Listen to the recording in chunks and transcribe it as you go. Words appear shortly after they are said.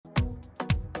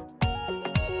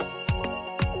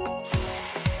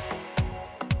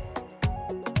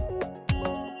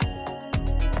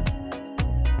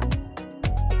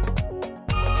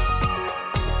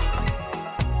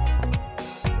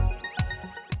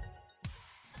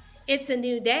It's a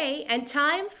new day and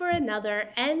time for another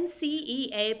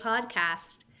NCEA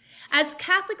podcast. As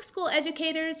Catholic school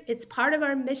educators, it's part of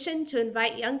our mission to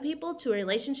invite young people to a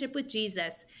relationship with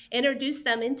Jesus, introduce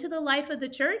them into the life of the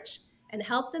church, and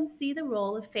help them see the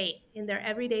role of faith in their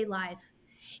everyday life.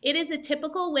 It is a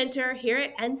typical winter here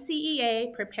at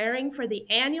NCEA, preparing for the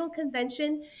annual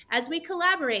convention as we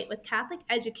collaborate with Catholic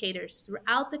educators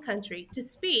throughout the country to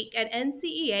speak at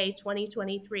NCEA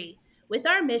 2023 with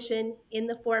our mission in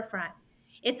the forefront.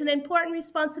 It's an important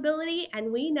responsibility,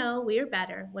 and we know we're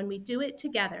better when we do it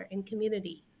together in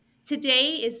community.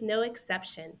 Today is no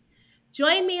exception.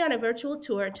 Join me on a virtual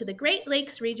tour to the Great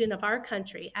Lakes region of our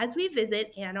country as we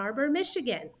visit Ann Arbor,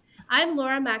 Michigan. I'm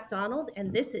Laura MacDonald,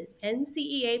 and this is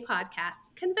NCEA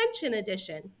Podcast Convention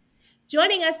Edition.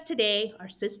 Joining us today are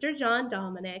Sister John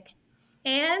Dominic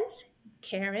and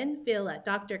Karen Villa,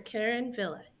 Dr. Karen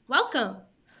Villa. Welcome.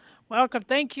 Welcome.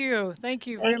 Thank you. Thank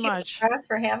you very Thank you, much. Laura,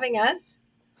 for having us.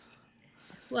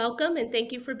 Welcome, and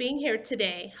thank you for being here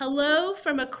today. Hello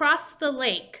from across the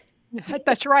lake.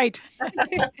 That's right.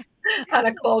 On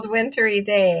a cold, wintry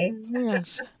day.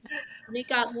 Yes. We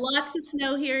got lots of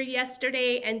snow here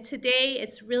yesterday, and today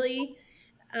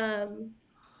um,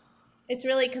 it's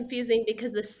really confusing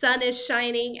because the sun is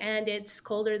shining and it's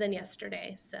colder than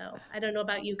yesterday. So I don't know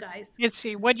about you guys. It's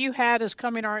what you had is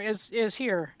coming our is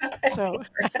here. So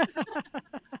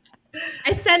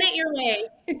I sent it your way.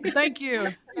 thank you.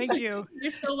 Thank you.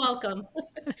 You're so welcome.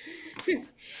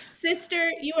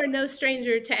 Sister, you are no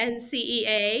stranger to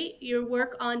NCEA. Your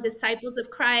work on Disciples of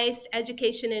Christ,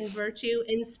 Education and Virtue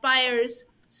inspires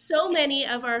so many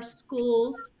of our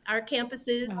schools, our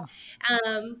campuses.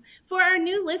 Yeah. For our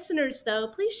new listeners, though,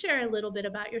 please share a little bit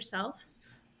about yourself.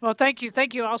 Well, thank you.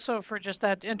 Thank you also for just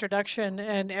that introduction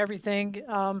and everything.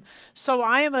 So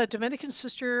I am a Dominican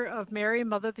Sister of Mary,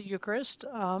 Mother of the Eucharist.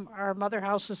 Our mother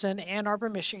house is in Ann Arbor,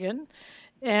 Michigan.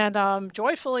 And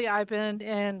joyfully, I've been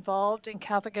involved in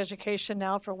Catholic education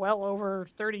now for well over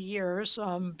 30 years,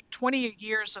 20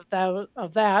 years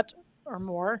of that or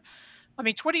more. I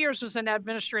mean, 20 years was in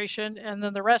administration, and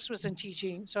then the rest was in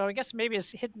teaching. So I guess maybe it's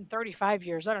hitting 35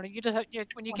 years. I don't know. You just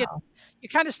when you get Wow. you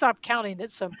kind of stop counting at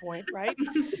some point, right?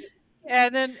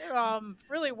 And then,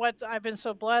 really, what I've been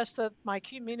so blessed that my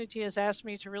community has asked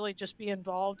me to really just be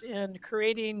involved in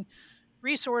creating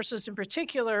resources, in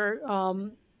particular,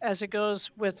 as it goes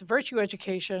with virtue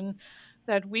education,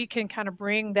 that we can kind of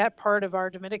bring that part of our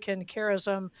Dominican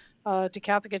charism to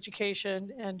Catholic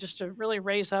education, and just to really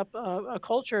raise up a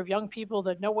culture of young people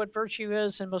that know what virtue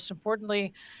is, and most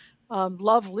importantly,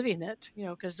 love living it.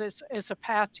 Because it's a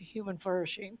path to human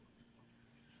flourishing.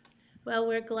 Well,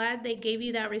 we're glad they gave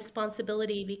you that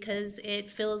responsibility because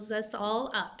it fills us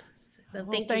all up. So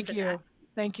Well, thank you thank for that. you,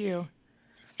 thank you.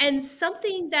 And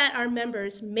something that our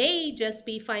members may just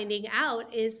be finding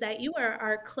out is that you are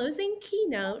our closing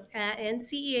keynote at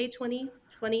NCEA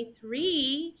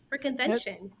 2023 for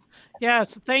convention.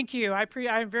 Yes, thank you.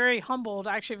 I'm very humbled,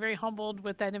 actually very humbled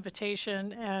with that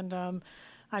invitation, and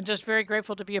I'm just very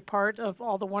grateful to be a part of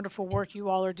all the wonderful work you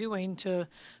all are doing to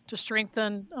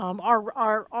strengthen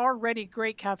our already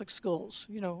great Catholic schools.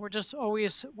 We're just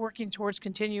always working towards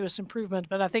continuous improvement,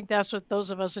 but I think that's what those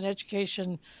of us in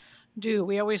education do.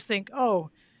 We always think,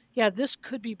 oh, yeah, this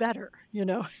could be better.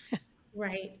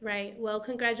 Right, right. Well,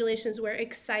 congratulations. We're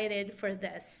excited for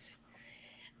this.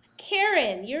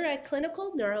 Karen, you're a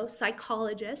clinical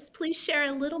neuropsychologist. Please share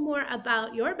a little more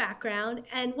about your background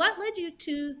and what led you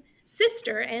to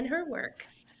Sister and her work.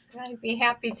 I'd be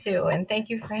happy to, and thank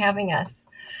you for having us.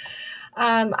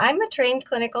 I'm a trained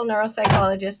clinical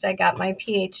neuropsychologist. I got my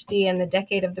PhD in the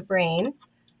decade of the brain,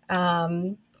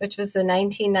 which was the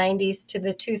 1990s to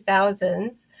the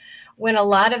 2000s, when a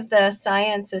lot of the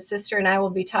science that Sister and I will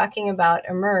be talking about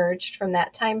emerged from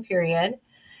that time period.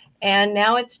 And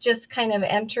now it's just kind of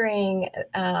entering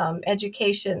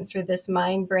education through this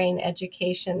mind-brain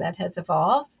education that has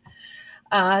evolved.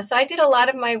 So I did a lot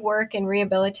of my work in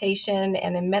rehabilitation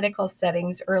and in medical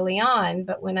settings early on,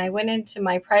 but when I went into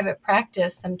my private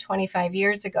practice some 25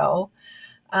 years ago,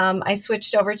 I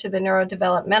switched over to the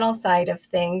neurodevelopmental side of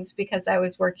things because I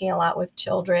was working a lot with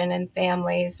children and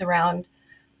families around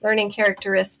learning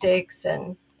characteristics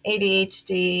and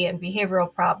ADHD and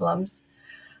behavioral problems.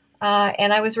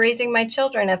 And I was raising my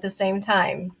children at the same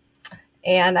time.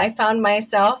 And I found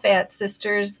myself at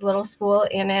Sister's little school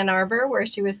in Ann Arbor, where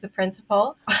she was the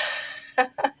principal.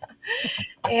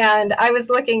 And I was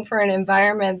looking for an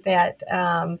environment that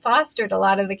fostered a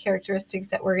lot of the characteristics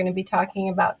that we're going to be talking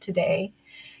about today.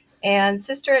 And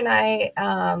Sister and I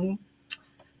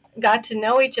got to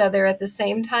know each other at the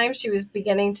same time she was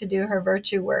beginning to do her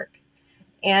virtue work.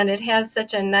 And it has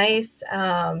such a nice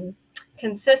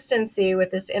consistency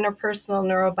with this interpersonal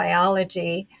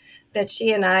neurobiology that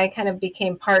she and I kind of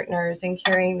became partners in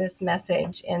carrying this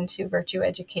message into virtue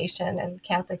education and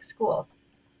Catholic schools.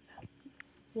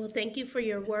 Well, thank you for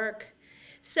your work.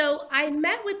 So, I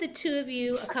met with the two of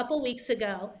you a couple weeks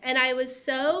ago, and I was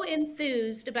so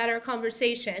enthused about our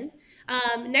conversation.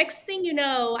 Next thing you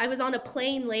know, I was on a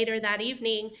plane later that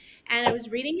evening, and I was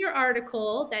reading your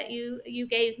article that you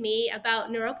gave me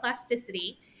about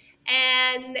neuroplasticity.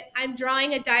 And I'm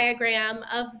drawing a diagram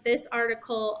of this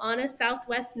article on a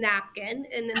Southwest napkin.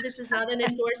 And then this is not an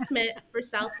endorsement for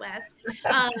Southwest.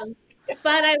 Um,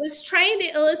 but I was trying to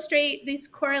illustrate these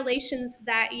correlations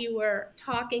that you were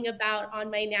talking about on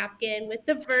my napkin with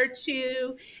the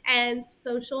virtue and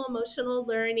social emotional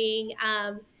learning.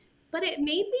 But it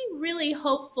made me really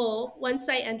hopeful once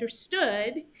I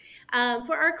understood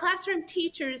for our classroom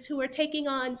teachers who are taking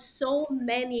on so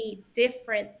many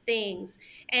different things.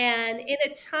 And in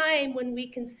a time when we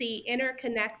can see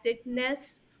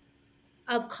interconnectedness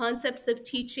of concepts of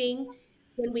teaching,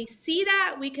 when we see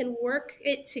that, we can work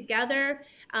it together.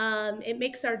 It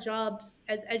makes our jobs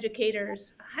as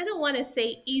educators, I don't want to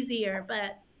say easier,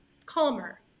 but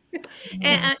calmer.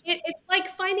 And it's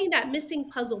like finding that missing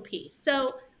puzzle piece.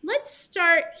 So let's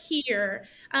start here.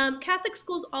 Catholic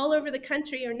schools all over the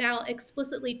country are now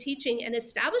explicitly teaching and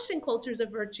establishing cultures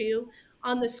of virtue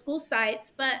on the school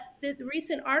sites. But the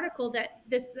recent article that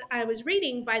this I was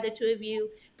reading by the two of you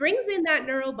brings in that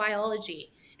neurobiology.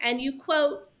 And you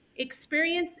quote,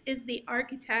 "Experience is the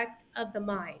architect of the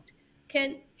mind."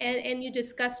 And you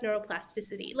discuss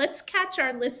neuroplasticity. Let's catch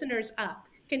our listeners up.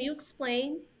 Can you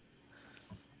explain?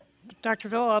 Dr.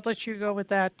 Villa, I'll let you go with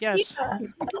that. Yes. Yeah,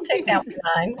 I'll take that one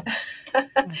on.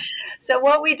 Yes. So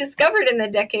what we discovered in the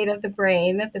decade of the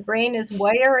brain, that the brain is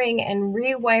wiring and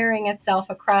rewiring itself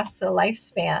across the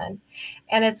lifespan.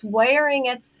 And it's wiring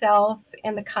itself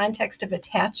in the context of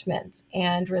attachment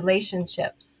and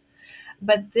relationships.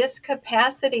 But this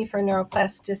capacity for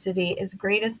neuroplasticity is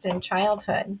greatest in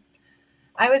childhood.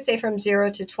 I would say from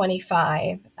 0 to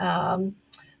 25.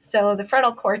 So the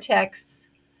frontal cortex,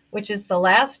 which is the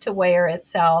last to wire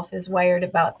itself, is wired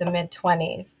about the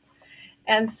mid-20s.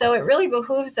 And so it really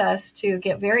behooves us to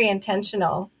get very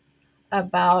intentional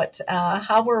about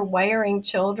how we're wiring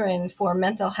children for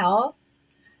mental health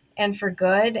and for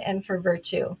good and for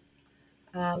virtue.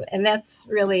 And that's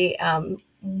really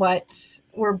what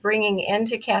we're bringing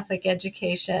into Catholic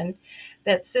education,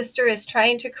 that Sister is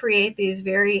trying to create these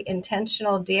very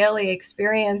intentional daily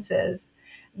experiences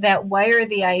that wire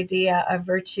the idea of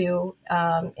virtue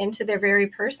into their very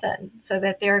person so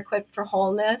that they're equipped for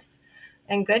wholeness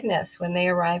and goodness when they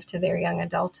arrive to their young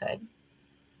adulthood.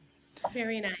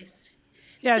 Very nice.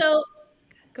 Yeah. So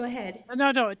go ahead.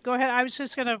 No, go ahead. I was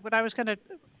just what I was gonna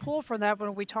pull from that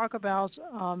when we talk about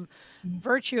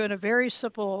virtue, and a very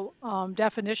simple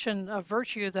definition of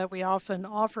virtue that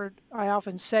I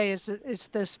often say is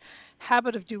this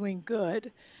habit of doing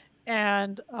good.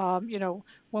 And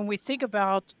when we think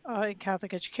about in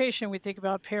Catholic education, we think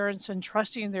about parents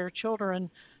entrusting their children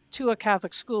to a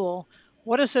Catholic school.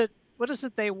 What is it? What is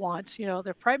it they want?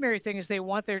 Their primary thing is they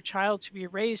want their child to be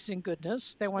raised in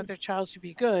goodness. They want their child to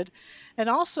be good, and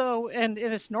also, and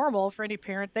it's normal for any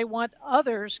parent, they want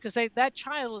others, because that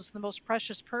child is the most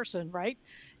precious person, right?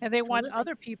 And they want Absolutely.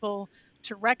 other people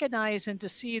to recognize and to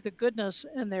see the goodness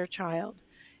in their child.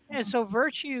 And so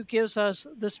virtue gives us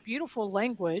this beautiful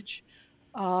language,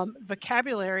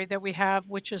 vocabulary that we have,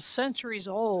 which is centuries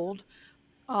old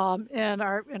in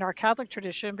our Catholic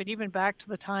tradition, but even back to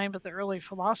the time of the early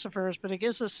philosophers. But it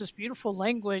gives us this beautiful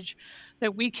language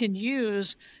that we can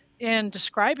use in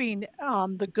describing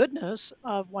the goodness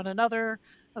of one another,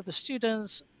 of the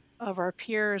students, of our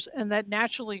peers, and that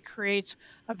naturally creates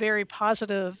a very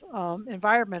positive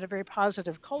environment, a very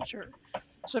positive culture.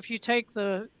 So if you take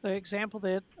the example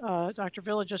that Dr.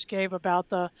 Villa just gave about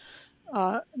the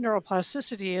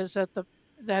neuroplasticity, is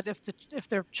that if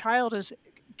their child is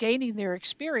gaining their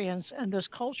experience and this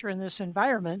culture and this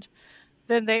environment,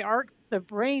 then the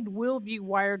brain will be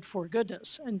wired for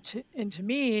goodness. And to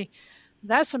me,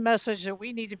 that's a message that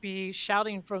we need to be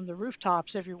shouting from the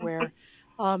rooftops everywhere,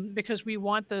 because we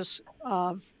want this.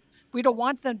 We don't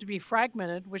want them to be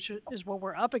fragmented, which is what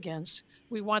we're up against.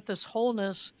 We want this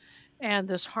wholeness and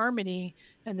this harmony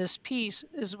and this peace,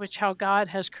 is which how God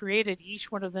has created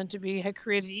each one of them to be, had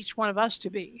created each one of us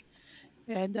to be.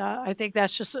 And I think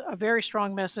that's just a very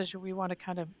strong message that we want to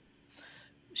kind of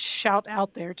shout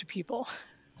out there to people.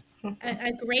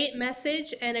 A great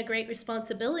message and a great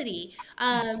responsibility.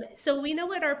 So we know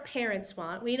what our parents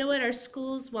want. We know what our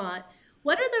schools want.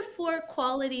 What are the 4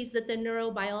 qualities that the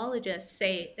neurobiologists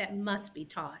say that must be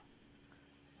taught?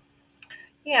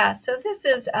 Yeah, so this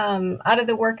is out of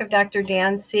the work of Dr.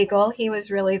 Dan Siegel. He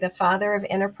was really the father of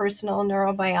interpersonal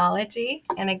neurobiology.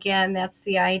 And again, that's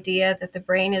the idea that the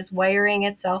brain is wiring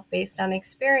itself based on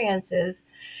experiences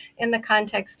in the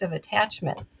context of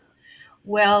attachments.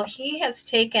 Well, he has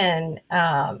taken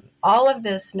all of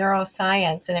this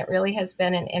neuroscience, and it really has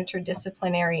been an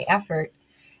interdisciplinary effort.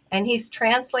 And he's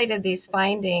translated these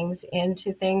findings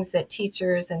into things that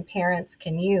teachers and parents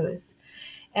can use.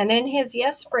 And in his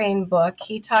Yes Brain book,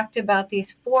 he talked about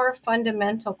these 4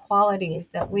 fundamental qualities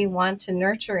that we want to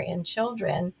nurture in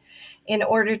children in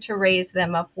order to raise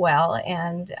them up well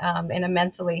and in a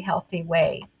mentally healthy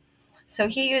way. So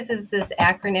he uses this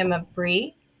acronym of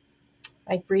BRIE,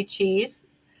 like Brie cheese.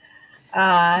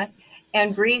 And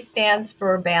BRIE stands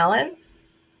for balance,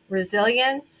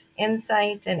 resilience,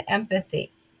 insight, and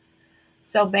empathy.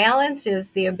 So balance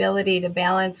is the ability to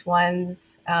balance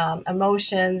one's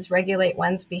emotions, regulate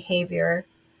one's behavior.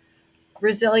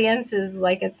 Resilience is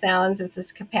like it sounds, it's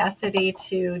this capacity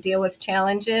to deal with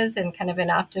challenges in kind of an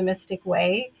optimistic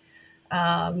way,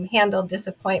 handle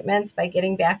disappointments by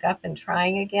getting back up and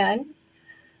trying again.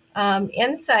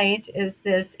 Insight is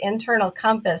this internal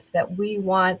compass that we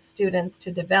want students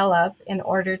to develop in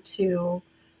order to,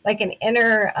 like an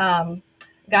inner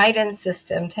guidance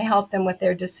system to help them with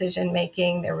their decision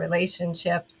making, their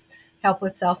relationships, help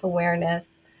with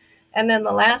self-awareness. And then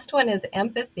the last one is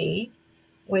empathy,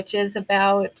 which is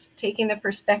about taking the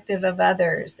perspective of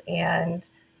others and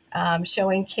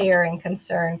showing care and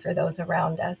concern for those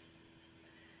around us.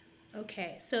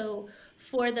 Okay, so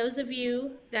for those of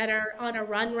you that are on a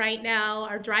run right now,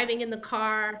 are driving in the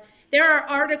car, there are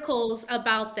articles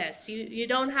about this. You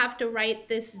don't have to write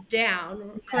this down,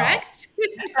 No. correct?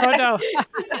 Oh no.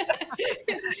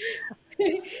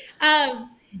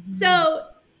 So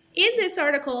in this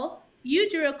article, you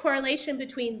drew a correlation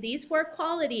between these 4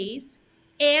 qualities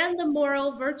and the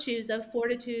moral virtues of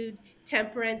fortitude,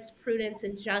 temperance, prudence,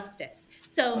 and justice.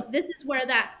 So this is where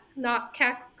that not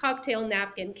cocktail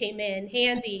napkin came in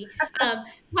handy. Help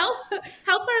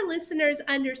help our listeners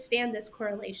understand this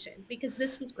correlation, because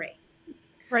this was great.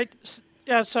 Right.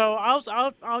 Yeah. So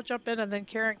I'll jump in, and then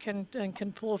Karen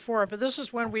can pull forward. But this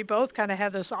is when we both kind of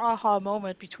had this aha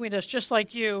moment between us, just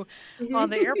like you on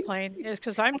the airplane, is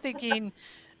because I'm thinking,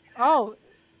 oh,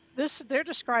 this they're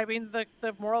describing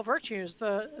the moral virtues,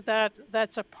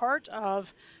 that's a part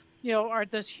of, our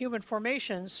this human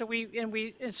formation. So we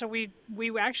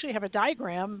actually have a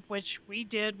diagram, which we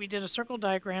did a circle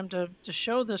diagram to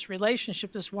show this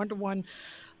relationship, this one-to-one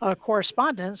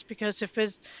correspondence. Because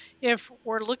if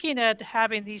we're looking at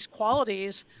having these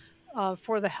qualities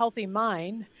for the healthy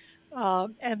mind,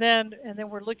 and then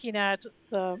we're looking at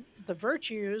the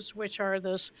virtues, which are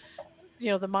this,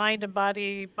 the mind and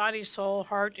body, soul,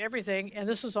 heart, everything. And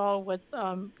this is all what,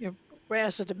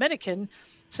 whereas a Dominican,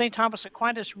 St. Thomas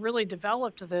Aquinas really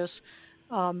developed this,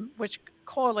 which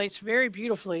correlates very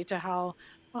beautifully to how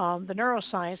the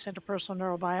neuroscience, interpersonal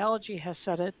neurobiology, has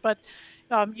said it. But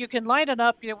you can line it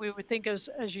up. We would think, as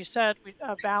you said,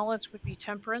 balance would be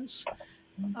temperance,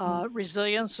 Mhm.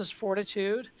 resilience is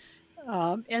fortitude,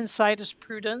 insight is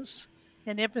prudence,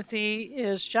 and empathy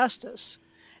is justice.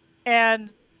 And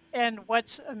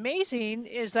what's amazing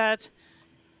is that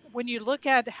when you look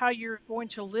at how you're going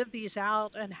to live these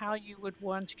out and how you would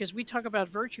want, because we talk about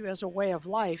virtue as a way of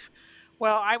life.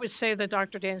 Well, I would say that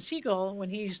Dr. Dan Siegel, when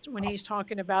he's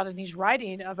talking about and he's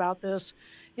writing about this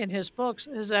in his books,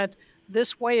 is that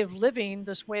this way of living,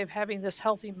 this way of having this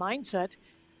healthy mindset,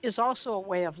 is also a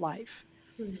way of life.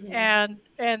 Mhm.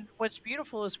 And what's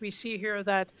beautiful is we see here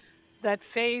that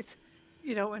faith,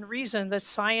 and reason, that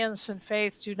science and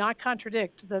faith do not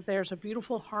contradict, that there's a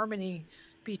beautiful harmony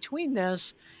between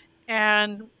this.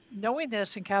 And knowing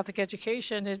this in Catholic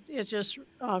education, it just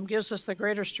gives us the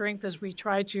greater strength as we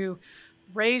try to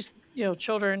raise,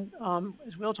 children,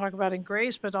 as we'll talk about, in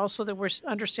grace, but also that we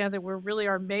understand that we really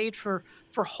are made for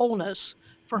wholeness,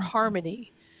 for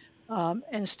harmony,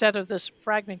 instead of this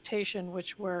fragmentation,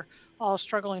 which we're all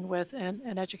struggling with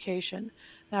in education.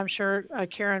 And I'm sure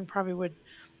Karen probably would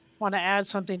want to add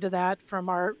something to that from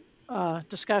our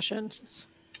discussion.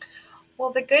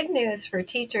 Well, the good news for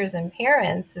teachers and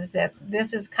parents is that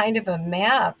this is kind of a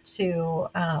map to,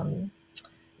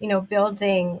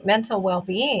 building mental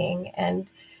well-being. And,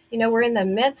 we're in the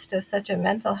midst of such a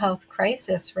mental health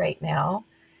crisis right now.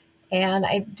 And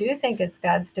I do think it's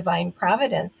God's divine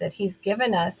providence that He's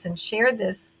given us and shared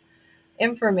this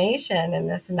information and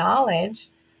this knowledge,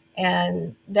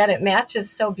 and that it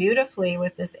matches so beautifully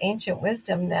with this ancient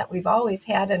wisdom that we've always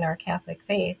had in our Catholic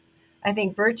faith. I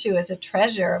think virtue is a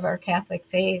treasure of our Catholic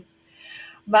faith.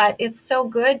 But it's so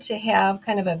good to have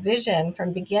kind of a vision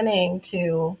from beginning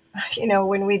to,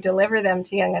 when we deliver them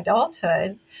to young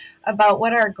adulthood about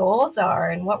what our goals are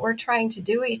and what we're trying to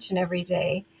do each and every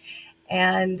day.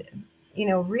 And,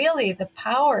 really the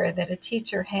power that a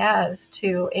teacher has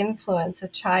to influence a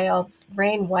child's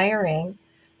brain wiring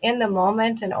in the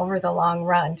moment and over the long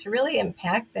run to really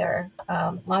impact their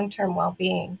long-term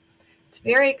well-being. It's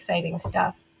very exciting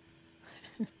stuff.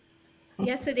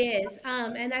 Yes, it is.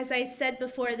 And as I said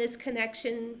before, this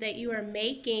connection that you are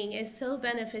making is so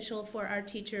beneficial for our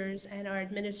teachers and our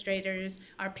administrators,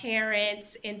 our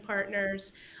parents and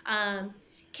partners.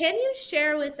 Can you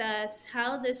share with us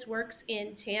how this works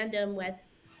in tandem with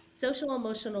social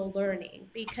emotional learning?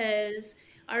 Because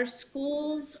our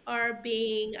schools are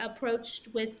being approached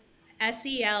with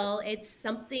SEL, it's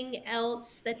something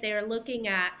else that they're looking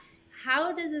at.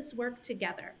 How does this work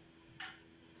together?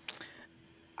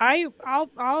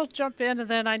 I'll jump in, and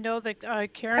then I know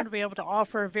that Karen will be able to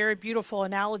offer a very beautiful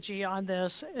analogy on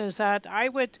this. Is that I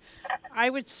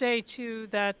would say too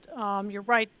that you're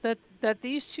right that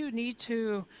these two need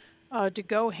to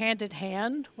go hand in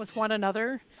hand with one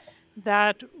another.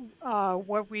 That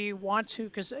what we want to,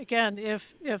 because again,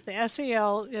 if the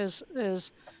SEL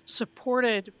is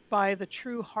supported by the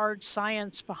true hard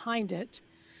science behind it,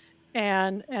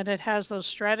 and it has those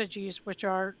strategies which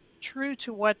are true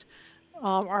to what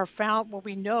are found, what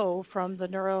we know from the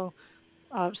neuro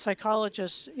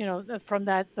psychologists, from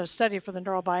the study for the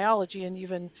neurobiology, and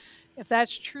even if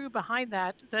that's true behind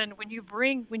that, then when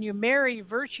you marry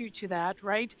virtue to that,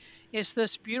 right, is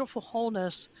this beautiful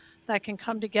wholeness that can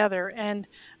come together. And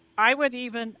I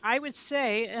would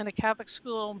say in a Catholic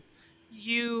school,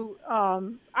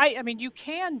 I mean, you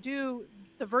can do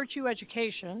the virtue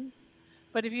education,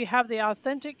 but if you have the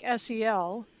authentic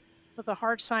SEL with the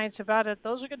hard science about it,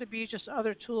 those are going to be just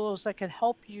other tools that can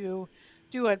help you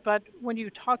do it. But when you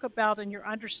talk about and you're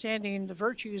understanding the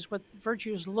virtues, what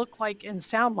virtues look like and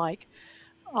sound like,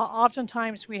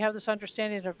 oftentimes we have this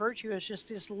understanding of virtue as just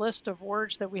this list of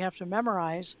words that we have to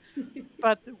memorize.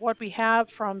 But what we have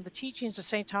from the teachings of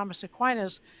St. Thomas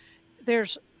Aquinas,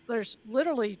 there's there's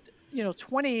literally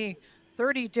 20,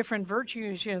 30 different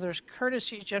virtues. There's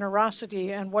courtesy,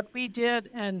 generosity, and what we did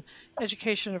in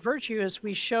education of virtue is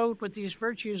we showed what these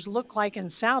virtues look like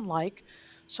and sound like.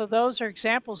 So those are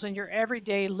examples in your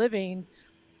everyday living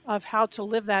of how to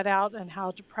live that out and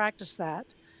how to practice that.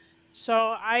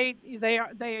 So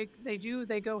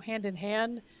they go hand in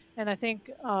hand. And I think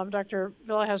Dr.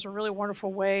 Villa has a really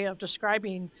wonderful way of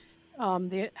describing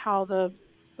how the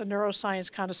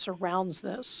neuroscience kind of surrounds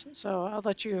this. So I'll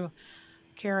let you,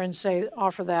 Karen,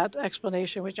 offer that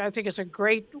explanation, which I think is a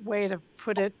great way to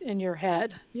put it in your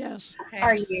head. Yes.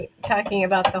 Are you talking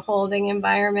about the holding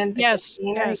environment? Yes.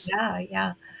 Container? Yes.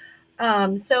 Yeah.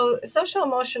 So social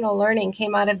emotional learning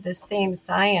came out of the same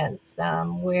science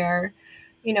where,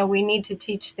 we need to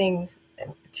teach things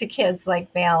to kids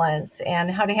like balance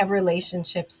and how to have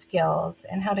relationship skills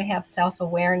and how to have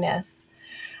self-awareness.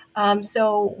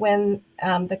 So when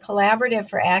the Collaborative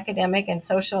for Academic and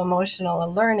Social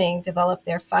Emotional Learning developed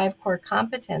their 5 core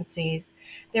competencies,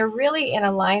 they're really in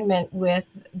alignment with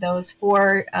those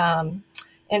 4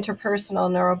 interpersonal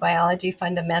neurobiology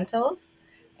fundamentals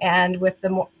and with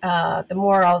the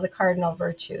moral, the cardinal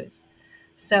virtues.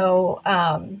 So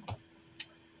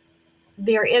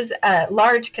there is a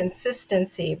large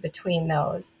consistency between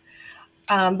those.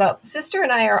 But Sister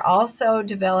and I are also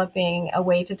developing a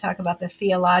way to talk about the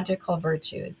theological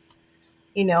virtues,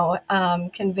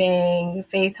 conveying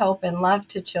faith, hope, and love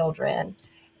to children.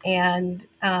 And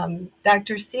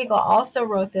Dr. Siegel also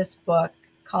wrote this book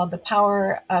called The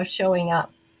Power of Showing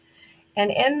Up.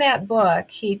 And in that book,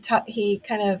 he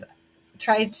kind of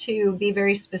tried to be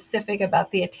very specific about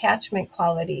the attachment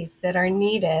qualities that are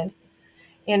needed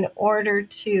in order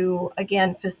to,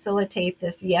 again, facilitate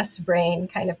this yes brain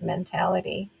kind of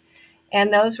mentality.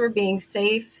 And those were being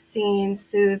safe, seen,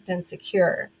 soothed, and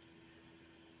secure.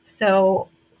 So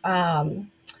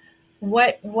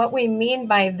what we mean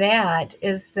by that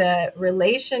is the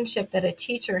relationship that a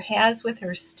teacher has with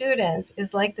her students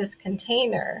is like this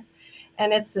container.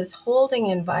 And it's this holding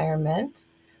environment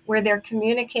where they're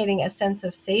communicating a sense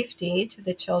of safety to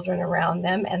the children around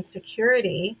them and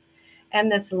security and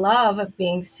this love of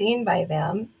being seen by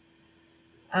them,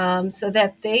 so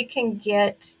that they can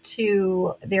get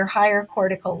to their higher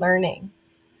cortical learning.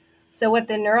 So what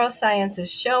the neuroscience is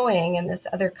showing in this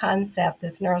other concept,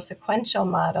 this neurosequential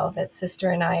model that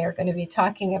Sister and I are going to be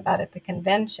talking about at the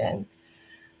convention,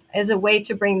 is a way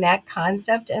to bring that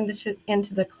concept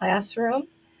into the classroom,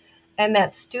 and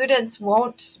that students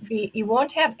you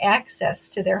won't have access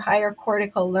to their higher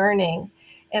cortical learning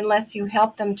unless you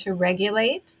help them to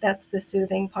regulate. That's the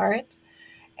soothing part.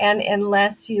 And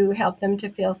unless you help them to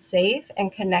feel safe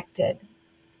and connected.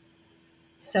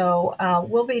 So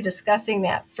we'll be discussing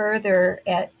that further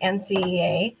at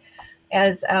NCEA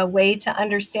as a way to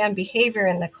understand behavior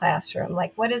in the classroom.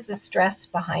 Like, what is the stress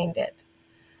behind it?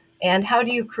 And how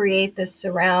do you create this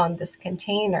surround, this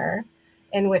container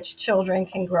in which children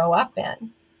can grow up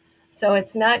in? So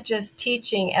it's not just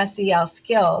teaching SEL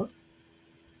skills.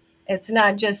 It's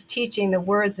not just teaching the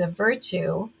words of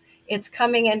virtue. It's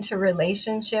coming into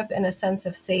relationship and a sense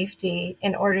of safety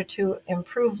in order to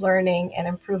improve learning and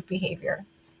improve behavior.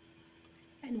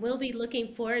 And we'll be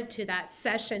looking forward to that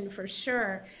session for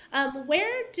sure.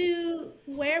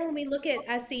 When we look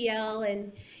at SEL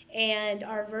and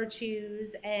our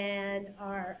virtues and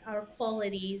our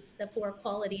qualities, the four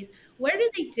qualities, where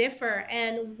do they differ,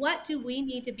 and what do we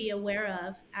need to be aware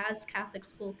of as Catholic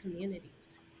school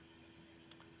communities?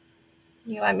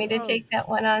 You want me to take that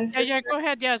one on, Sister? Yeah, go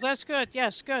ahead. Yes, that's good.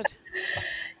 Yes, good.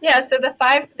 Yeah, so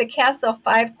the CASEL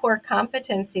 5 core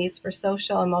competencies for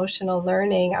social emotional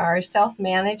learning are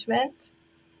self-management,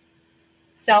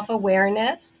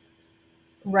 self-awareness,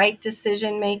 right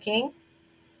decision making,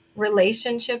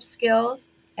 relationship skills,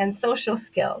 and social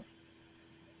skills.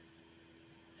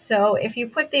 So if you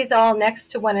put these all next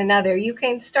to one another, you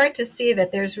can start to see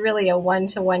that there's really a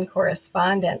one-to-one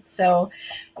correspondence. So,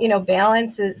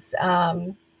 balance is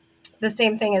the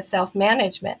same thing as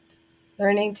self-management.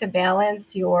 Learning to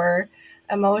balance your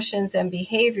emotions and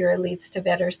behavior leads to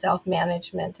better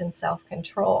self-management and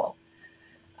self-control.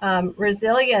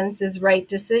 Resilience is right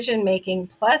decision-making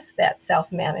plus that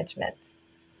self-management.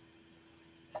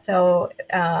 So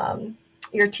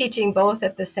you're teaching both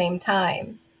at the same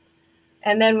time.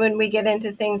 And then when we get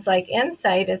into things like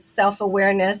insight, it's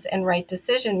self-awareness and right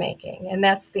decision-making. And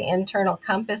that's the internal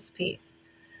compass piece.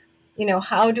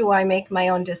 How do I make my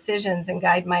own decisions and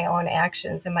guide my own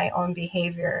actions and my own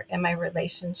behavior and my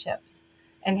relationships,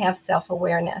 and have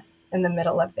self-awareness in the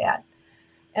middle of that.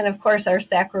 And of course, our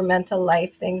sacramental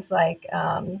life, things like,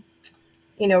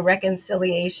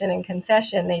 reconciliation and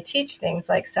confession, they teach things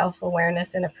like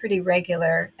self-awareness in a pretty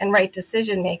regular, and right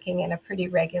decision-making in a pretty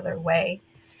regular way.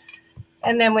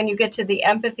 And then when you get to the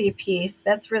empathy piece,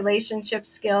 that's relationship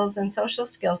skills and social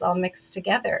skills all mixed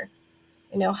together.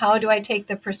 How do I take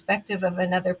the perspective of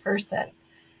another person?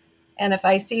 And if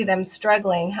I see them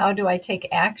struggling, how do I take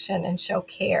action and show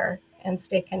care and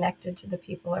stay connected to the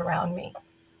people around me?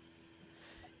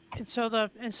 And so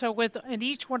in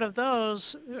each one of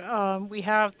those, we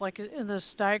have, like in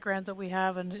this diagram that we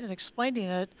have and explaining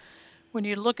it, when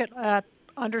you look at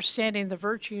understanding the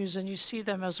virtues and you see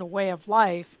them as a way of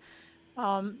life,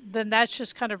 then that's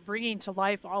just kind of bringing to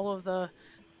life all of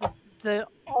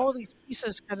all of these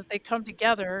pieces kind of, they come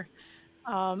together,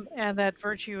 and that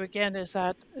virtue again is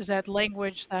that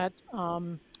language, that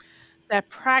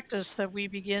practice that we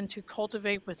begin to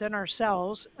cultivate within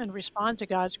ourselves and respond to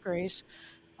God's grace,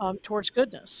 towards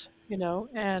goodness,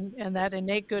 and that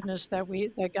innate goodness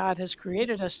that God has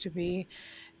created us to be,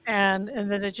 and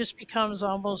that it just becomes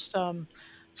almost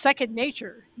second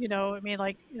nature. I mean,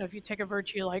 like, if you take a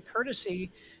virtue like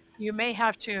courtesy, you may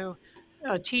have to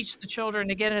teach the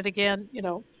children again and again,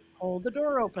 hold the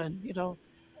door open,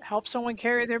 help someone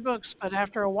carry their books, but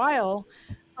after a while,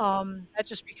 that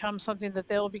just becomes something that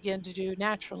they'll begin to do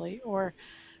naturally. Or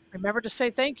remember to say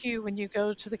thank you when you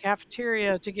go to the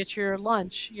cafeteria to get your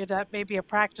lunch. That may be a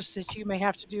practice that you may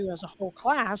have to do as a whole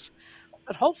class,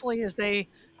 but hopefully as they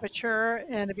mature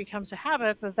and it becomes a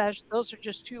habit, those are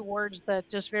just two words that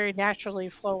just very naturally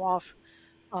flow off,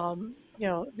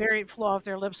 very flow off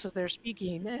their lips as they're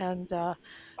speaking, and to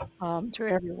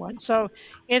everyone. So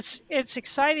it's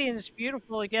exciting and it's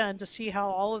beautiful again to see how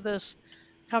all of this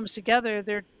comes together.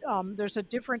 There's a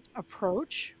different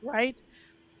approach, right?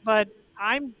 But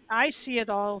I see it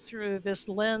all through this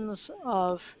lens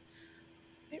of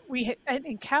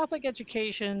in Catholic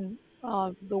education,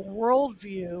 the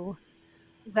worldview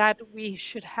that we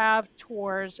should have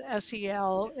towards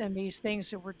SEL and these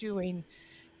things that we're doing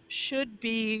should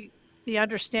be the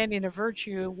understanding of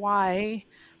virtue. Why?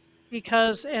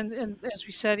 Because, and as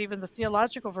we said, even the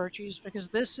theological virtues, because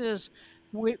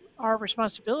our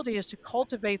responsibility is to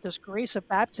cultivate this grace of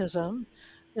baptism,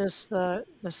 the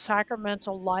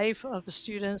sacramental life of the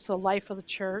students, the life of the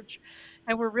church,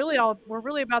 and we're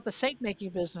really about the saint making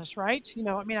business, right?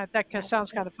 I mean, that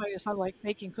sounds kind of funny. It's not like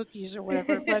making cookies or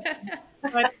whatever, but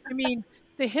I mean,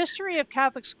 the history of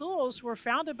Catholic schools were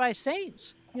founded by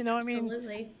saints. I mean,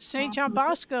 Absolutely. Saint John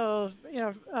Bosco,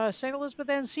 Saint Elizabeth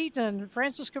Ann Seton,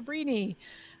 Francis Cabrini,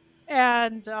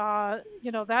 and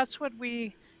that's what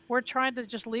we're trying to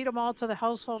just lead them all to the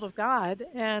household of God.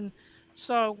 And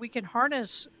So we can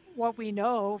harness what we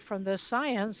know from this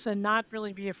science and not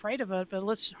really be afraid of it, but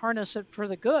let's harness it for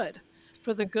the good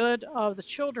of the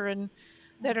children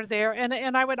that are there.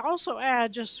 And I would also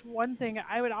add just one thing.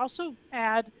 I would also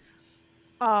add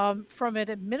from an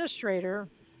administrator,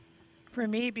 for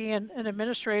me being an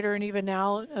administrator and even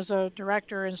now as a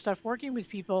director and stuff working with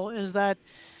people, is that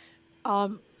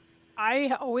um,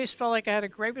 I always felt like I had a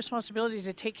great responsibility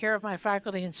to take care of my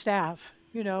faculty and staff,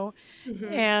 Hmm.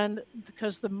 and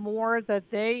because the more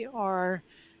that they are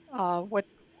what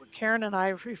Karen and I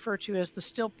refer to as the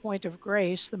still point of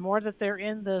grace, the more that they're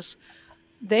in this,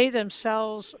 they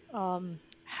themselves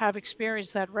have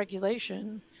experienced that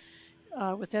regulation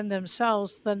within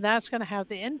themselves, then that's going to have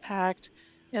the impact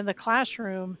in the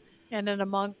classroom and then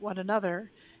among one another.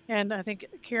 And I think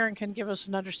Karen can give us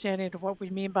an understanding of what we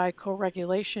mean by co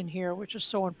regulation here, which is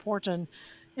so important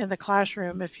in the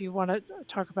classroom. If you want to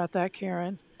talk about that,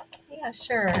 Karen. Yeah,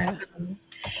 sure. Yeah.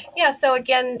 Yeah, so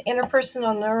again,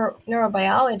 interpersonal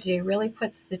neurobiology really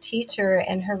puts the teacher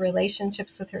and her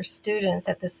relationships with her students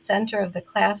at the center of the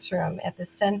classroom, at the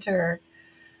center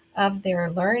of their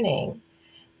learning.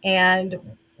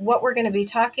 And what we're going to be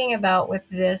talking about with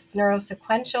this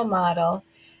neurosequential model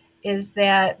is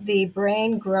that the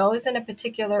brain grows in a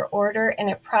particular order and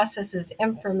it processes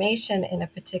information in a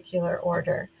particular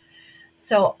order.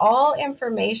 So, all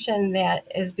information that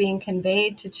is being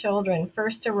conveyed to children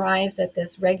first arrives at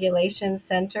this regulation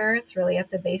center. It's really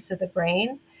at the base of the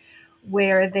brain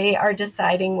where they are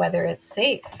deciding whether it's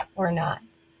safe or not.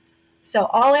 So,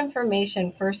 all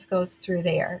information first goes through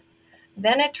there.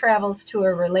 Then it travels to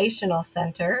a relational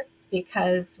center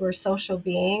because we're social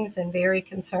beings and very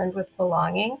concerned with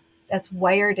belonging. That's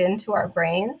wired into our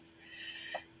brains.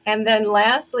 And then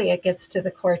lastly, it gets to the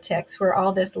cortex where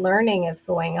all this learning is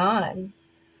going on.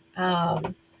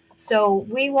 Um, so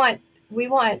we want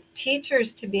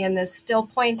teachers to be in this still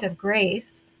point of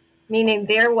grace, meaning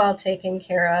they're well taken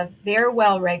care of, they're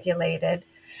well regulated,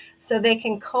 so they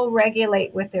can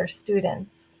co-regulate with their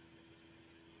students,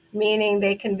 meaning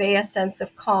they convey a sense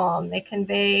of calm, they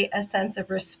convey a sense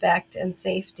of respect and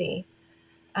safety,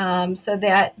 so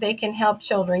that they can help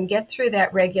children get through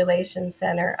that regulation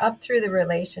center, up through the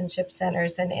relationship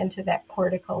centers, and into that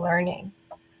cortical learning.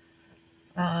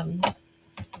 Um,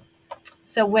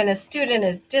 So when a student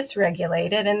is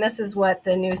dysregulated, and this is what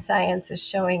the new science is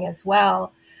showing as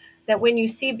well, that when you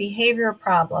see behavior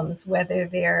problems, whether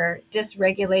they're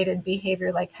dysregulated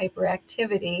behavior like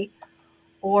hyperactivity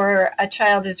or a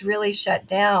child is really shut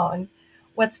down,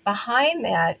 what's behind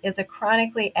that is a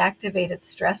chronically activated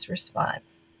stress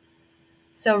response.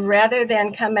 So rather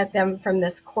than come at them from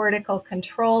this cortical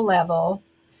control level,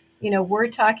 we're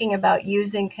talking about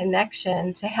using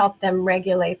connection to help them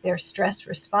regulate their stress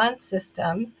response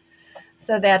system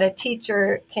so that a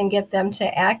teacher can get them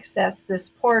to access this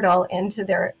portal into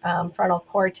their frontal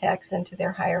cortex, into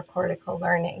their higher cortical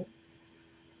learning.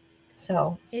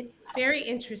 So, Very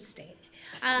interesting.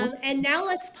 And now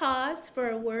let's pause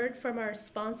for a word from our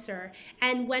sponsor.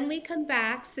 And when we come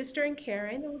back, Sister and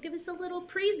Karen will give us a little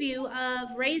preview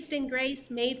of Raised in Grace,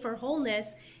 Made for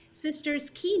Wholeness, Sister's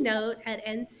keynote at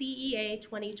NCEA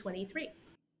 2023.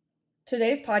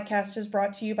 Today's podcast is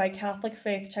brought to you by Catholic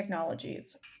Faith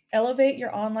Technologies. Elevate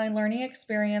your online learning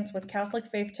experience with Catholic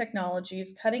Faith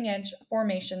Technologies' cutting-edge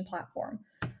formation platform.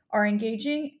 Our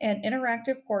engaging and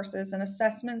interactive courses and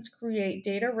assessments create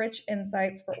data-rich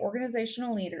insights for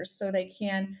organizational leaders so they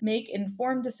can make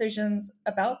informed decisions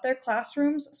about their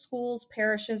classrooms, schools,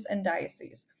 parishes, and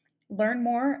dioceses. Learn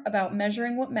more about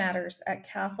measuring what matters at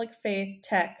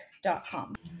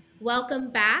CatholicFaithTech.com.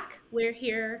 Welcome back. We're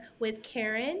here with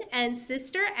Karen and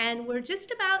Sister, and we're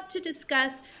just about to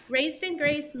discuss Raised in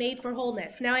Grace, Made for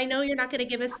Wholeness. Now, I know you're not going to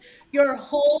give us your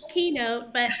whole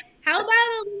keynote, but how about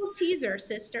a little teaser,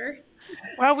 Sister?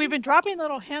 Well, we've been dropping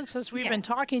little hints as we've been Yes.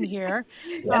 talking here,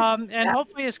 yes, and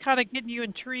hopefully it's kind of getting you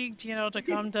intrigued, to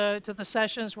come to the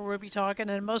sessions where we'll be talking,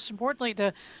 and most importantly,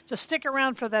 to stick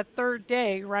around for that third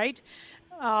day, right?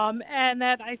 And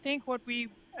that I think what the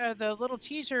little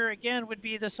teaser again would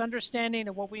be this understanding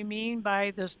of what we mean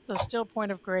by the still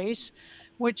point of grace,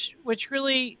 which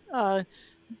really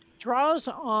draws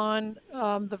on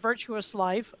the virtuous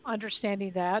life,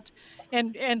 understanding that,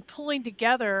 and pulling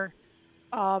together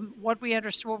what we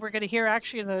understand, what we're going to hear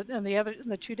actually in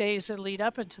the 2 days that lead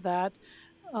up into that,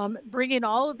 bringing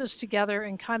all of this together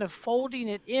and kind of folding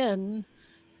it in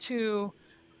to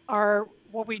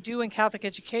what we do in Catholic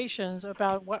education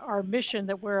about what our mission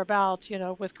that we're about,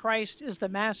 with Christ is the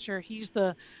master. He's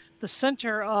the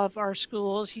center of our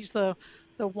schools. He's the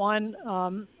one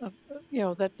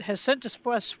that has sent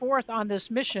us forth on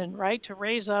this mission, right, to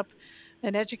raise up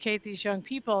and educate these young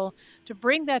people, to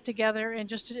bring that together and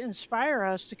just to inspire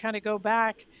us to kind of go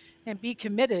back and be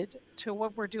committed to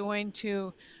what we're doing,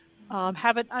 to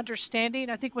have an understanding.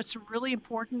 I think what's really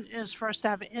important is for us to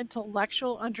have an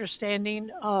intellectual understanding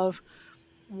of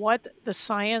what the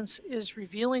science is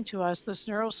revealing to us, this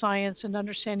neuroscience, and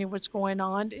understanding what's going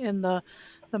on in the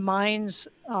minds,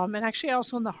 and actually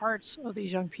also in the hearts of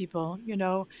these young people,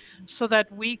 so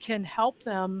that we can help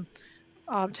them,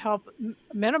 to help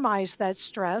minimize that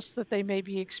stress that they may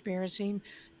be experiencing,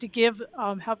 to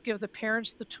help give the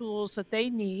parents the tools that they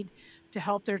need to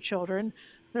help their children.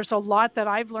 There's a lot that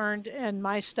I've learned in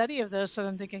my study of this, and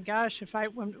I'm thinking, gosh, if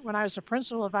when I was a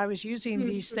principal, if I was using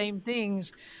these Mhm. same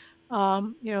things,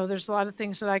 there's a lot of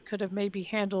things that I could have maybe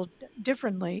handled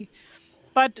differently.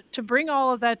 But to bring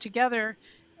all of that together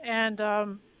and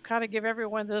kind of give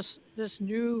everyone this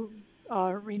new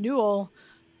renewal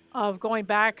of going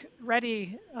back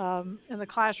ready, in the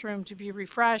classroom to be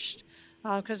refreshed,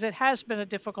 because it has been a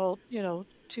difficult,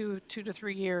 2 to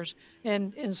 3 years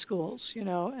in schools,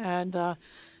 and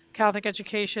Catholic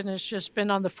education has just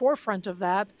been on the forefront of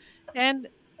that, and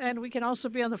we can also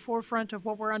be on the forefront of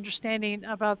what we're understanding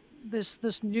about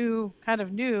this new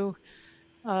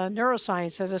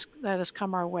neuroscience that has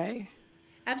come our way.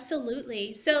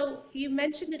 Absolutely. So you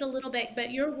mentioned it a little bit,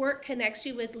 but your work connects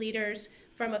you with leaders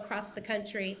from across the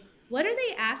country. What are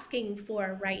they asking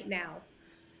for right now?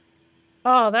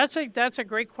 Oh, that's a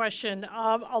great question.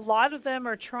 A lot of them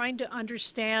are trying to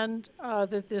understand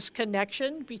that this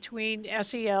connection between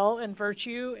SEL and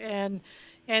virtue, and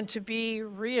to be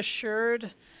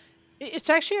reassured. It's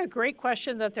actually a great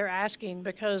question that they're asking,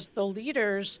 because the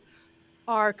leaders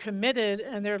are committed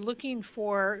and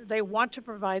they want to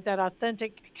provide that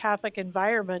authentic Catholic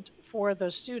environment for the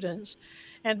students.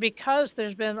 And because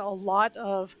there's been a lot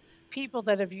of people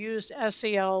that have used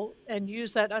SEL and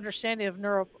used that understanding of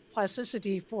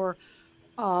neuroplasticity for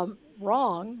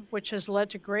wrong, which has led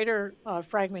to greater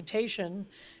fragmentation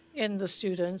in the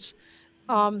students.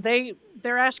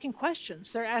 They're asking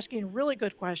questions. They're asking really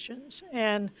good questions,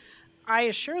 and I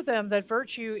assure them that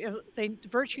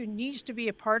virtue needs to be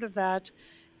a part of that,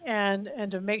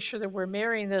 and to make sure that we're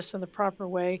marrying this in the proper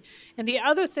way. And the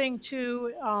other thing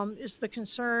too, is the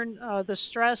concern, the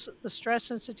stress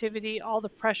sensitivity, all the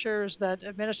pressures that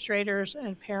administrators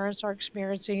and parents are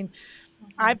experiencing.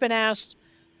 Mhm. I've been asked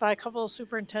by a couple of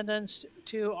superintendents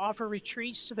to offer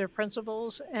retreats to their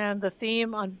principals, and the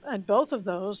theme on both of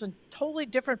those in totally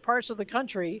different parts of the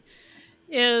country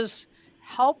is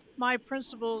help my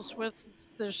principals with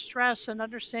the stress and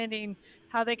understanding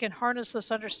how they can harness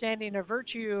this understanding of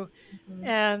virtue Mhm.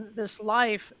 and this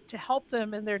life to help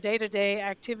them in their day-to-day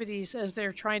activities as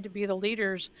they're trying to be the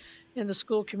leaders in the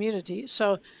school community.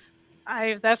 So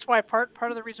that's why part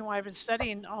of the reason why I've been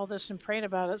studying all this and praying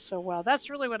about it so well. That's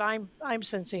really what I'm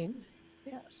sensing.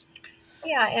 Yes.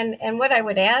 Yeah, and what I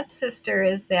would add, sister,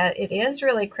 is that it is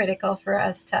really critical for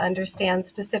us to understand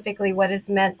specifically what is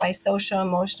meant by social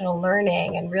emotional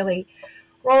learning and really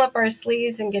roll up our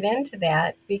sleeves and get into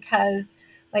that, because,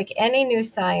 like any new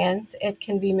science, it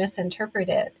can be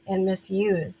misinterpreted and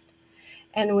misused.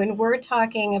 And when we're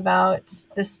talking about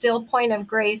the still point of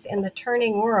grace in the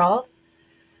turning world,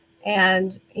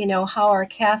 and how our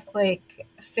Catholic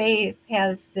faith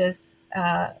has this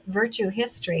virtue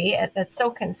history that's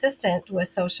so consistent with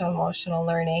social emotional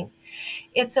learning,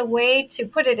 it's a way to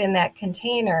put it in that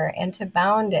container and to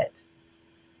bound it,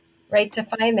 right? To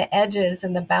find the edges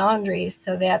and the boundaries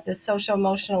so that the social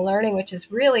emotional learning, which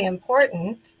is really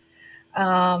important,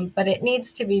 but it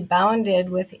needs to be bounded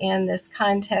within this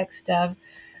context of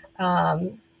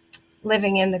um,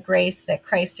 living in the grace that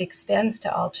Christ extends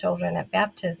to all children at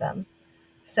baptism.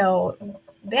 So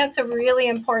that's a really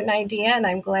important idea, and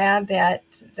I'm glad that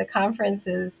the conference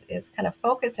is kind of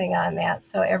focusing on that,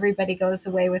 so everybody goes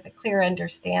away with a clear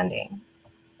understanding.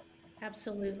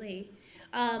 Absolutely.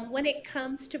 When it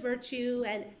comes to virtue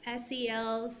and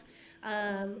SELs,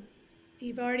 um,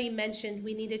 you've already mentioned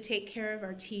we need to take care of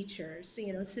our teachers.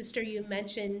 Sister, you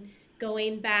mentioned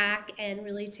going back and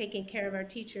really taking care of our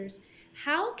teachers.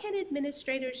 How can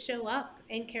administrators show up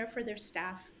and care for their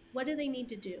staff? What do they need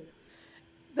to do?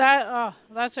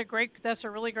 That's a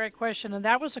really great question, and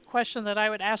that was a question that I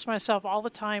would ask myself all the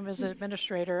time as an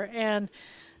administrator. And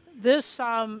this,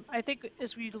 I think,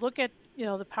 as we look at,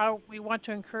 the power, we want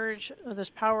to encourage this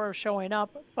power of showing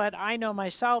up. But I know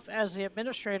myself as the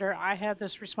administrator, I have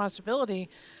this responsibility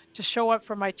to show up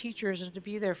for my teachers and to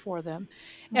be there for them,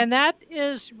 and that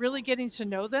is really getting to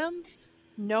know them,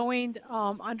 knowing,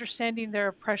 understanding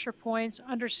their pressure points,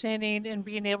 understanding and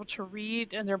being able to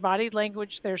read in their body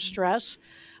language their stress.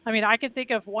 I mean, I can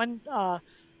think of one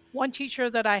teacher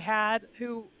that I had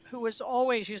who was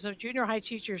always, she's a junior high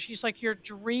teacher. She's like your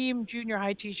dream junior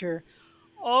high teacher,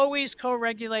 always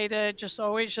co-regulated, just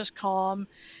always just calm.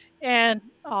 And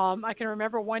I can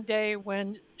remember one day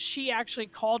when she actually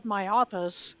called my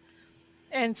office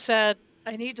and said,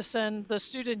 I need to send the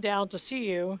student down to see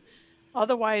you.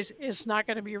 Otherwise, it's not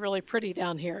going to be really pretty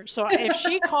down here. So if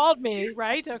she called me,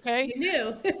 right? Okay. You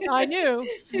knew. I knew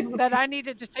that I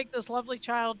needed to take this lovely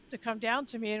child to come down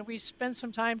to me, and we spent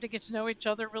some time to get to know each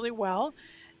other really well.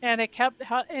 And it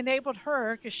enabled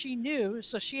her, because she knew,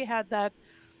 so she had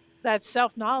that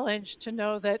self knowledge to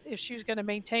know that if she was going to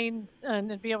maintain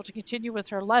and be able to continue with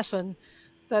her lesson,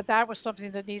 that was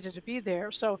something that needed to be there.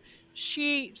 So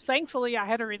thankfully, I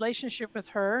had a relationship with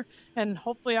her, and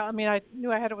hopefully, I mean, I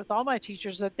knew I had it with all my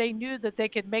teachers, that they knew that they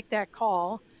could make that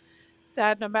call,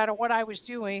 that no matter what I was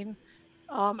doing,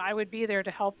 I would be there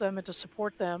to help them and to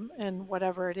support them in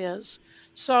whatever it is.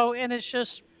 So, and it's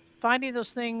just finding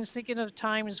those things, thinking of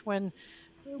times when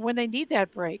they need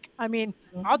that break. I mean,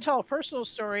 I'll Mhm. tell a personal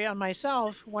story on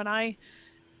myself.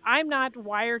 I'm not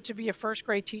wired to be a first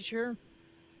grade teacher.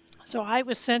 So I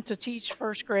was sent to teach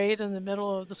first grade in the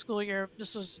middle of the school year.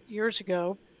 This was years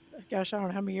ago. Gosh, I don't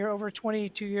know how many years, over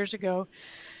 22 years ago.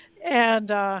 And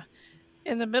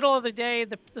in the middle of the day,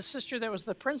 the sister that was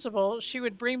the principal, she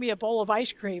would bring me a bowl of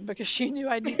ice cream because she knew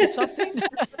I needed something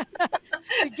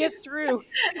to get through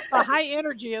the high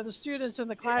energy of the students in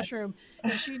the classroom.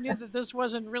 And she knew that this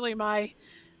wasn't really my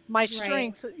Right.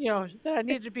 strength, that I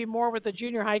needed to be more with the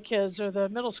junior high kids or the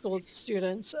middle school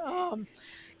students.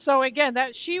 So again,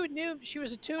 that knew, she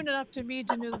was attuned enough to me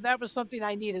to know that that was something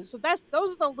I needed. So those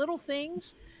are the little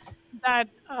things that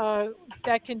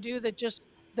that can do that, just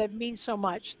that means so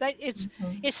much.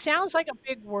 Mhm. It sounds like a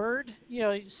big word,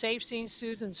 safe, seen,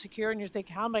 soothed, and secure, and you're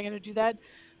thinking, how am I going to do that?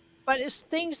 But it's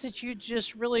things that you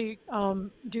just really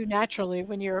do naturally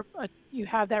when you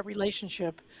have that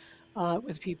relationship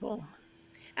with people.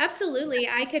 Absolutely.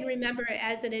 I can remember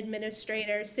as an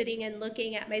administrator sitting and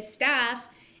looking at my staff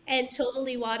and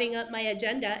totally wadding up my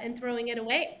agenda and throwing it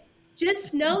away.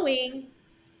 Just knowing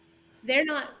they're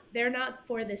not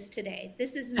for this today.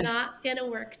 This is not going to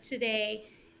work today.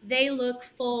 They look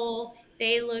full,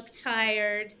 they look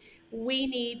tired. We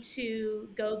need to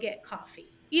go get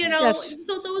coffee. Yes.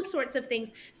 So those sorts of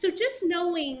things. So just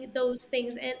knowing those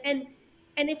things, and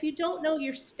if you don't know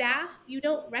your staff, you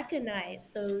don't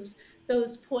recognize those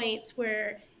points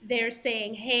where they're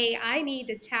saying, "Hey, I need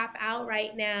to tap out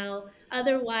right now.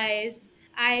 Otherwise,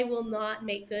 I will not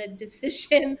make good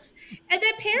decisions." And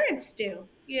then parents do,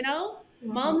 Mhm.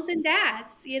 moms and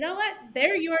dads, you know what?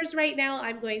 They're yours right now.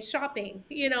 I'm going shopping,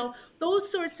 those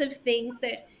sorts of things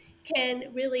that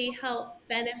can really help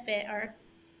benefit our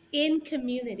in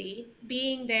community,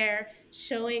 being there,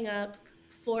 showing up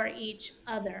for each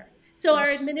other. So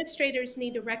our Yes. administrators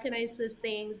need to recognize those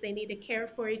things. They need to care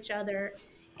for each other.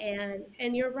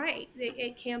 And you're right.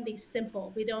 It can be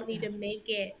simple. We don't need Yeah. to make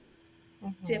it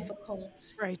Mhm.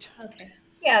 difficult. Right. Okay.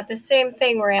 Yeah, the same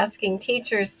thing we're asking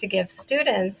teachers to give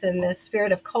students in the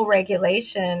spirit of co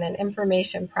regulation and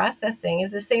information processing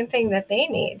is the same thing that they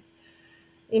need.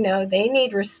 They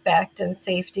need respect and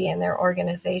safety in their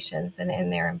organizations and in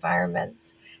their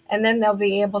environments. And then they'll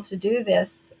be able to do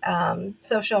this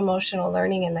social emotional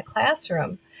learning in the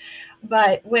classroom.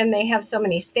 But when they have so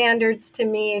many standards to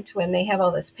meet, when they have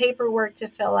all this paperwork to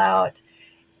fill out,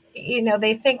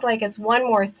 they think like it's one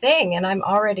more thing and I'm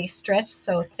already stretched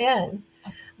so thin.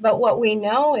 But what we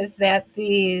know is that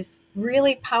these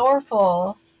really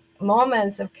powerful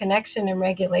moments of connection and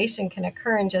regulation can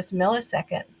occur in just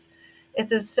milliseconds.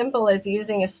 It's as simple as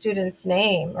using a student's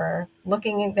name or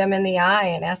looking at them in the eye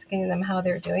and asking them how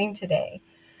they're doing today.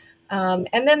 And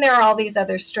then there are all these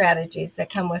other strategies that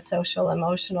come with social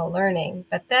emotional learning,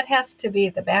 but that has to be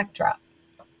the backdrop.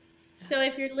 So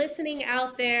if you're listening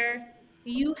out there,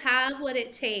 you have what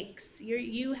it takes.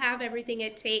 You have everything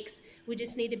it takes. We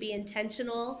just need to be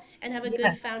intentional and have a good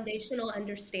Yes. foundational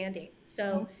understanding.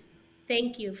 So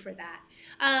thank you for that.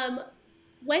 Um,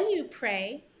 when you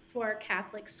pray for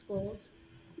Catholic schools,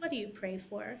 what do you pray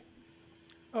for?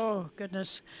 Oh,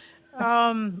 goodness.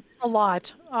 A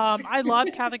lot. I love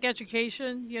Catholic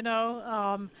education,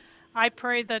 I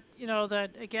pray that, that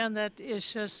again, that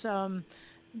it's just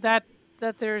that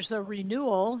that there's a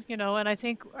renewal, and I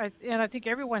think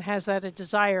everyone has that a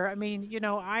desire. I mean,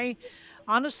 I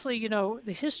honestly,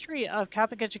 the history of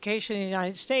Catholic education in the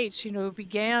United States,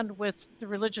 began with the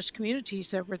religious communities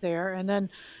that were there, and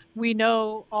then we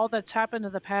know all that's happened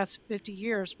in the past 50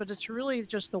 years, but it's really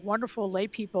just the wonderful lay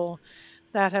people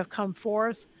that have come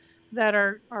forth, that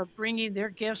are bringing their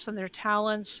gifts and their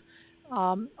talents,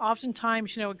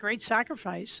 oftentimes, a great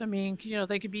sacrifice. I mean,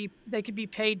 they could be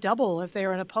paid double if they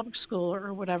are in a public school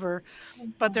or whatever,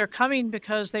 but they're coming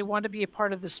because they want to be a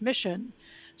part of this mission.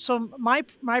 So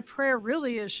my prayer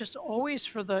really is just always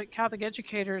for the Catholic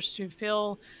educators to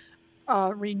feel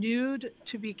renewed,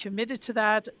 to be committed to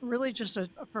that. Really, just a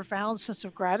profound sense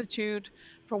of gratitude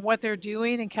for what they're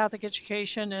doing in Catholic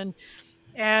education,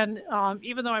 and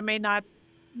even though I may not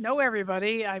know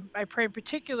everybody, I pray in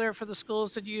particular for the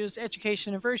schools that use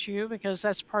education and virtue, because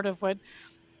that's part of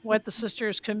what the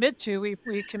sisters commit to.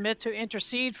 We commit to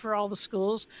intercede for all the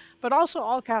schools, but also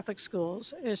all Catholic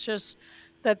schools. It's just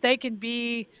that they can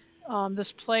be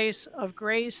this place of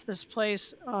grace, this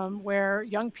place where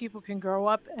young people can grow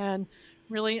up and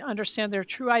really understand their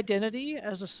true identity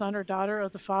as a son or daughter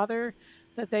of the Father,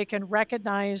 that they can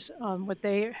recognize what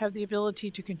they have the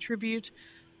ability to contribute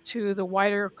to the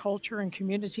wider culture and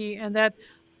community, and that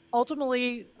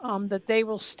ultimately that they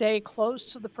will stay close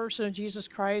to the person of Jesus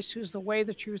Christ, who's the way,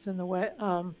 the truth, and the way,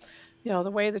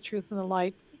 the way, the truth, and the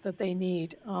light that they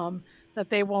need. That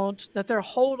they'll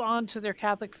hold on to their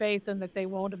Catholic faith, and that they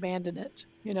won't abandon it.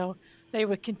 They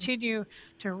would continue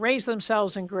to raise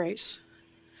themselves in grace.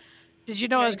 Did you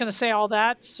know I was going to say all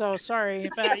that? So sorry,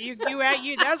 but you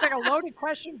that was like a loaded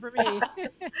question for me.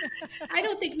 I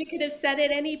don't think we could have said it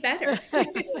any better.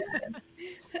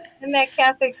 And that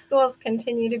Catholic schools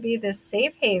continue to be this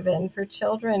safe haven for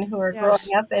children who are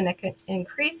growing up in an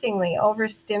increasingly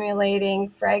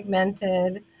overstimulating,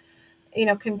 fragmented,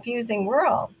 confusing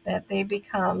world, that they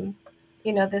become,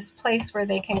 this place where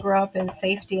they can grow up in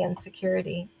safety and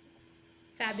security.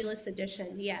 Fabulous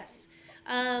addition, yes.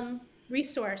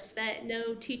 Resource that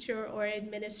no teacher or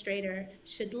administrator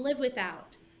should live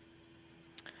without.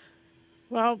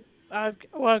 Well,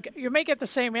 you may get the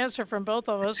same answer from both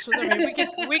of us. I mean,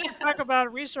 we can talk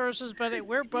about resources, but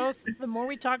we're both. The more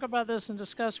we talk about this and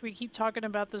discuss, we keep talking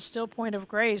about the still point of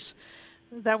grace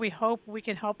that we hope we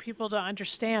can help people to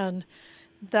understand.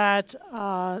 That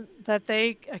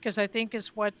because I think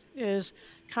is what is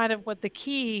kind of what the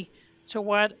key to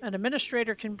what an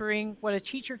administrator can bring, what a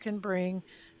teacher can bring,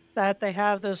 that they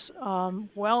have this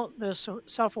this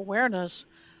self-awareness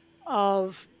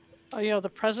of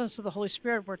the presence of the Holy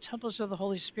Spirit. We're temples of the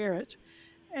Holy Spirit,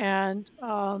 and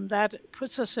that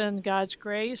puts us in God's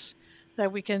grace,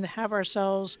 that we can have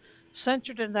ourselves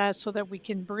centered in that, so that we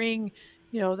can bring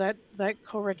that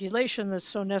co-regulation that's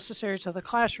so necessary to the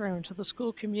classroom, to the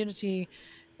school community,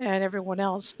 and everyone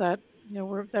else, that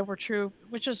we're true,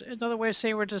 which is another way of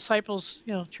saying we're disciples,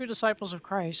 true disciples of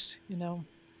Christ.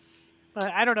 But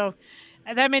I don't know,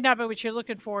 and that may not be what you're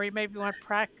looking for. You maybe want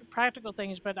practical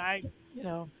things, but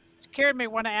Karen may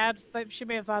want to add. She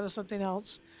may have thought of something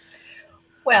else.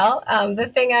 Well, the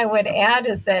thing I would add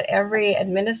is that every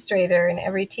administrator and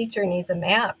every teacher needs a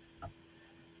map.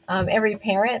 Every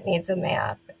parent needs a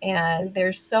map, and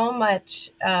there's so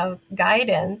much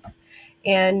guidance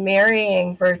in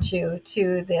marrying virtue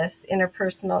to this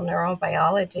interpersonal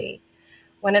neurobiology.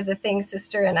 One of the things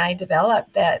Sister and I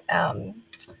developed that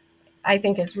I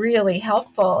think is really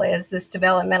helpful is this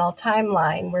developmental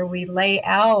timeline, where we lay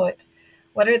out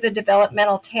what are the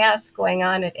developmental tasks going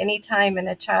on at any time in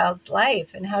a child's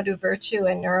life, and how do virtue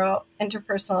and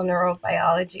interpersonal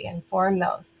neurobiology inform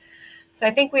those. So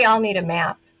I think we all need a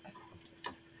map,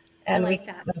 and we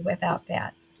can't live without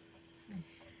that.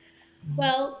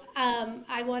 Well,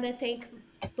 I want to thank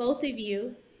both of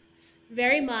you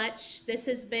very much. This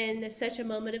has been such a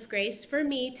moment of grace for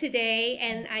me today,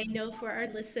 and I know for our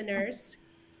listeners.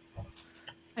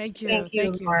 Thank you. Thank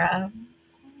you, Laura.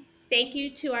 Thank you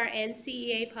to our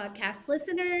NCEA podcast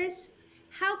listeners.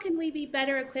 How can we be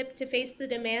better equipped to face the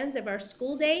demands of our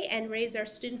school day and raise our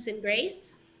students in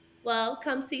grace? Well,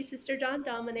 come see Sister Dawn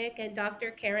Dominic and Dr.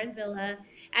 Karen Villa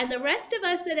and the rest of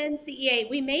us at NCEA.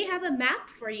 We may have a map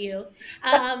for you.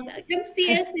 Come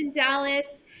see us in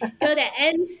Dallas. Go to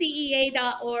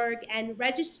ncea.org and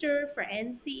register for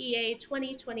NCEA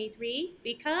 2023,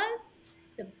 because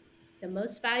the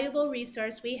most valuable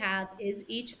resource we have is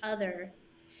each other.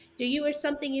 Do you or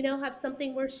something you know have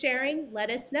something worth sharing?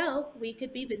 Let us know. We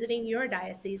could be visiting your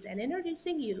diocese and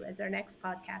introducing you as our next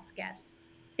podcast guest.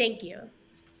 Thank you.